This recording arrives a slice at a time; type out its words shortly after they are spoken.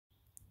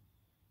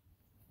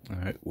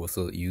Alright, what's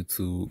up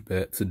YouTube?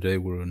 Back today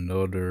with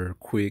another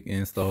quick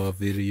install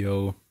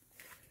video.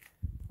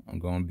 I'm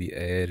gonna be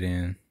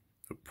adding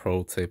a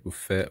Protaper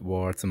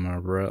Fatbar to my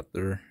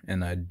Raptor,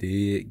 and I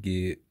did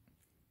get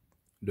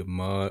the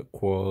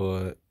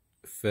Modquad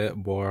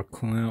Fatbar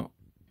clamp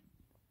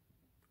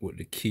with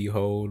the key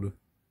holder.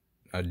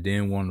 I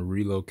didn't want to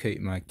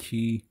relocate my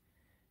key,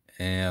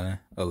 and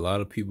a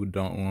lot of people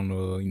don't want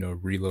to,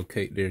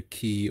 relocate their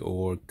key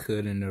or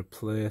cut in their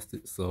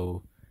plastic,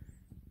 so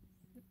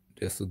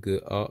that's a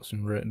good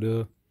option right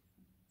there.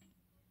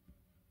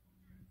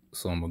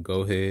 So I'm gonna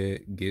go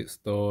ahead, get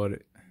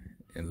started,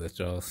 and let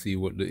y'all see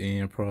what the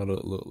end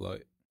product look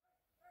like.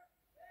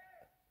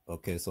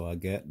 Okay, so I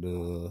got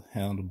the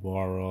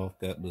handlebar off,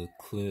 got the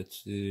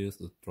clutches,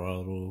 the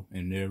throttle,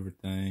 and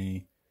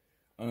everything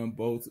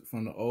unbolted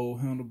from the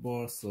old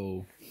handlebar.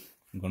 So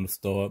I'm gonna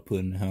start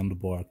putting the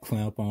handlebar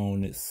clamp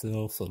on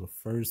itself. So the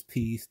first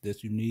piece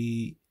that you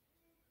need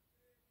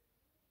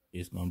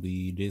is gonna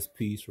be this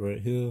piece right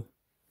here.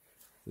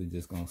 We're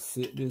just gonna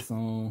sit this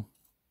on,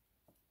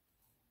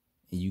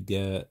 and you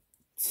got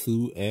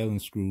 2 Allen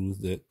screws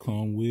that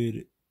come with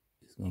it.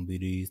 It's gonna be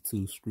these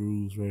 2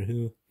 screws right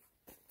here.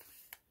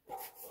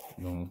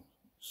 I'm gonna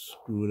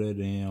screw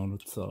that in on the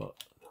top.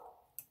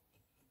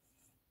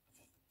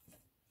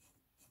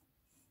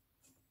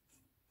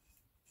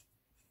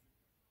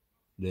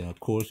 Then of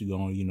course you're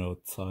gonna,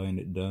 tighten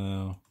it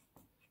down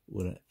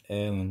with an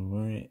Allen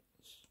wrench.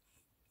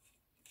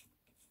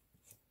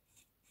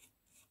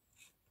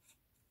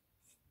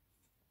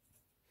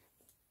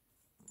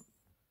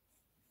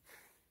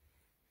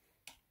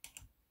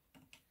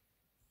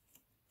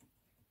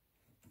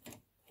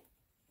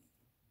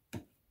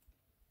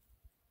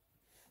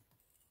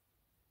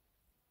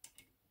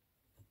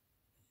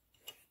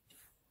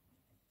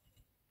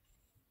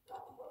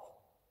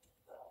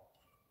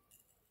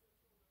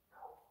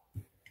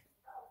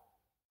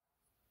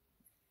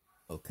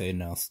 Okay,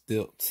 now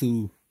step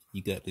 2,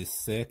 you got this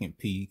second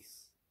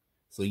piece.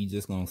 So you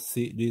just gonna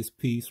sit this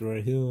piece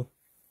right here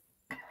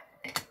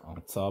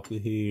on top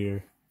of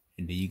here,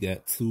 and then you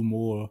got 2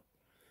 more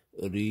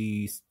of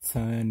these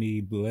tiny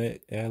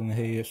black Allen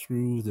head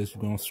screws that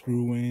you're gonna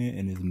screw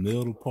in this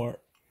middle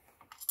part.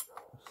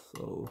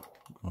 So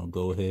I'm gonna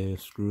go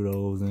ahead, screw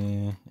those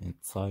in and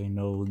tighten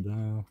those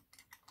down.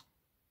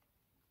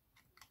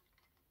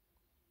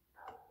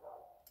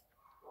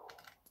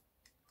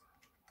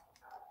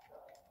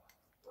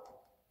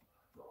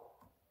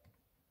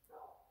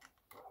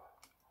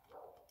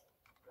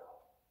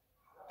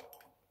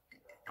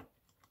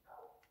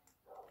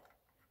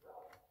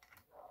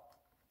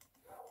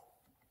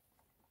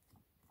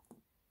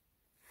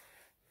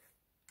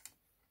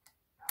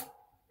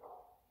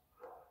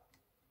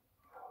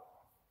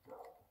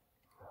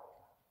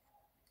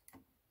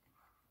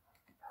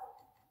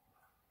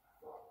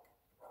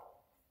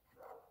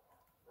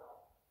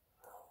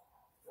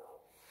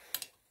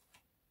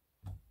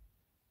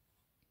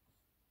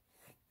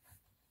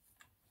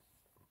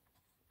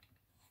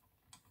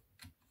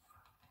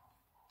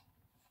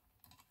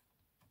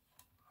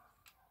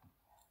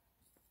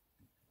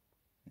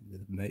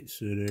 Just make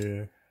sure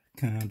they're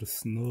kind of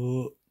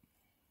snug.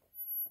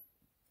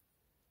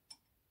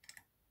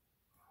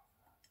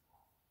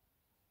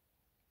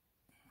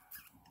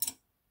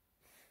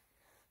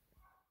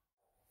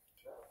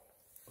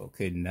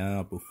 Okay,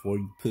 now before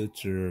you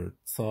put your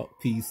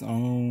top piece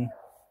on,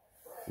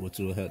 what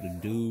you'll have to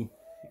do,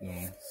 you're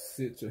gonna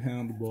sit your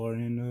handlebar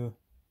in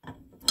there.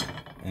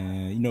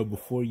 And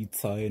before you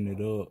tighten it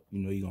up,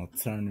 you're gonna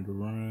turn it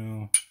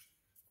around.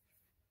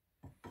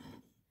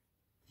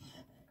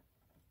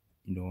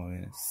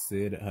 And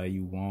set it how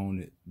you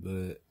want it.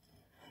 But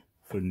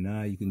for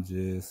now, you can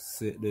just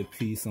set that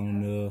piece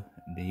on there,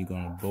 and then you're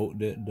gonna bolt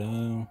that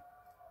down.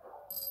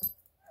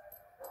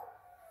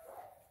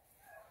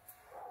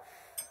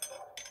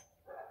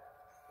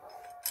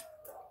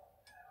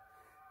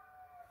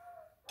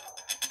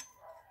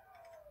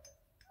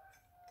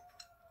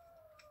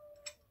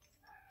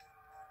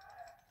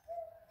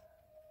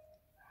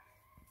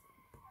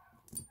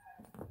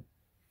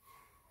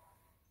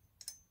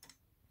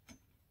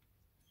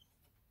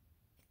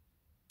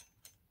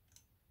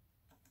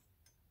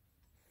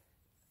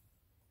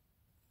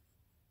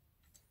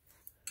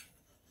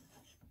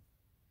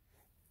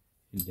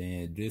 And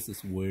then this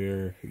is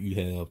where you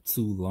have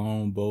 2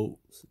 long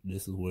bolts.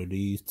 This is where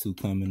these 2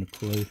 come into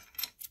play.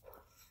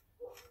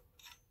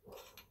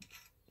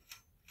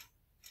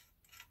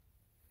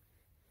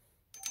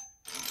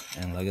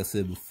 And like I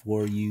said,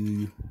 before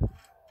you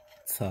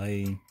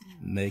tighten,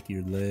 make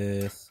your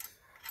last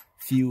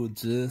few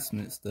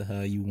adjustments to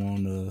how you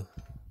want to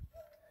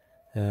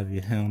have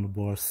your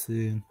handlebar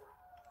sitting.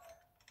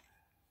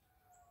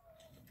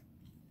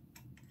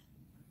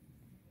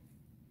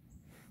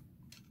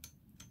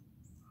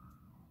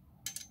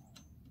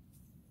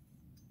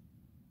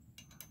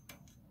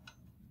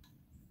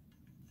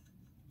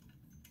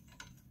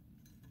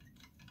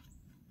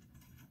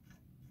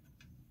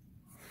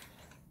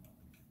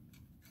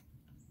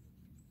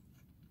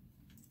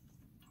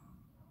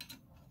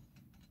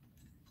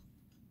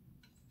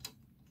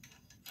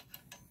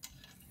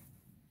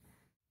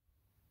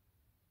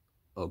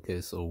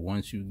 Okay, so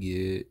once you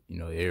get,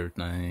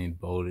 everything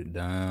bolted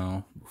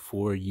down,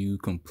 before you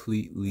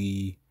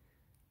completely,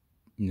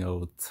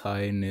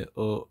 tighten it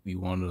up, you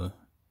want to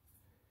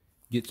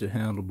get your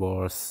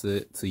handlebars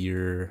set to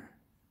your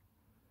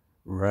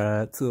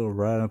a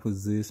riding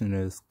position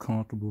that's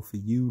comfortable for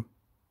you.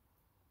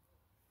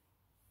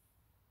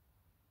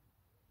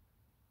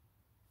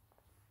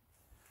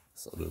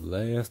 So the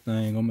last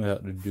thing I'm gonna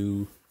have to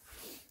do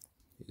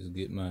is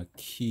get my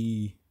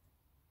key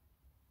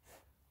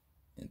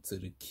into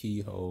the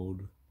key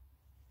holder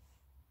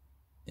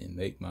and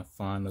make my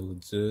final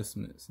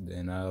adjustments,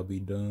 then I'll be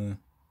done.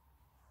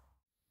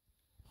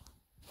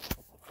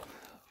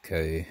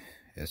 Okay,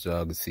 as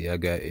y'all can see, I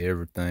got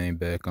everything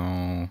back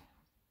on.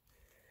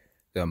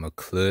 Got my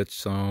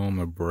clutch on,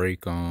 my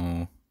brake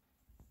on,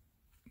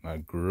 my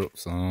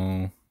grips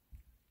on.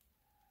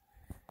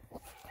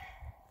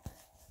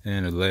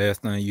 And the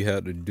last thing you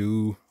have to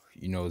do,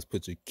 is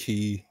put your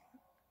key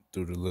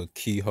through the little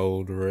key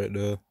holder right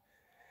there.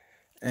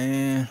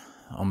 And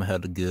I'm gonna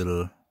have to get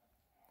a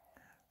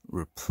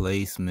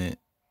replacement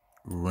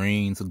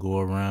ring to go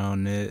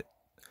around that.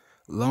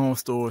 Long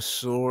story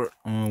short,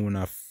 when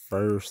I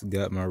first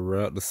got my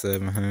Raptor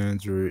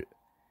 700,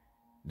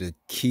 the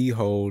key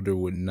holder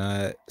would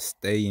not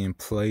stay in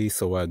place,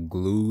 so I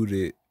glued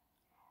it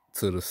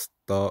to the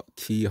stock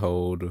key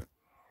holder.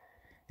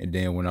 And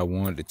then when I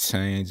wanted to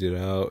change it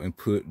out and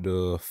put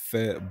the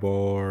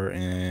Fatbar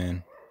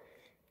and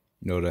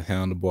the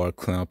handlebar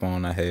clamp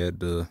on, I had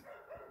to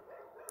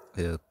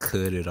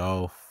cut it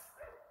off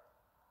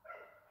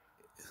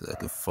so I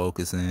could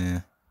focus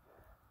in.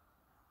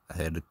 I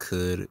had to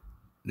cut it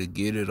to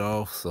get it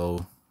off.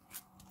 So,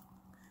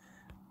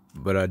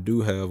 but I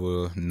do have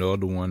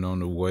another one on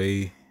the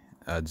way.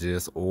 I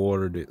just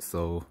ordered it,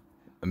 so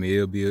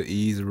it'll be an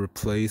easy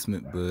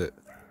replacement, but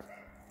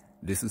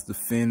this is the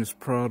finished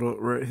product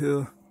right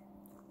here.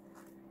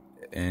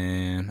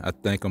 And I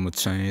think I'm gonna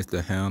change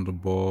the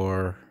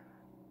handlebar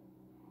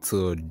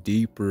to a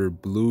deeper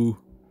blue.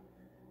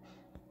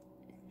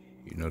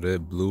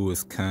 That blue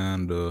is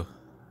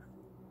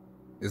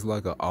it's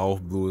like an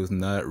off blue. It's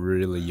not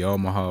really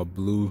Yamaha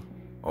blue,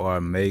 or I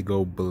may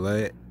go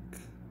black.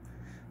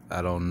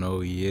 I don't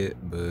know yet,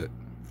 but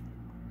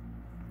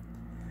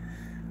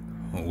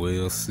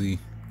we'll see.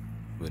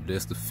 But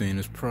that's the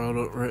finished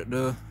product right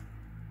there.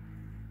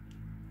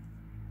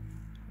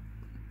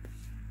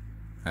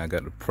 I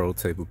got the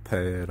Protaper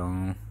pad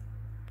on.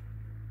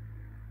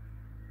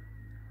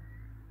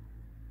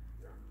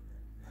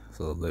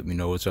 So let me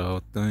know what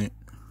y'all think.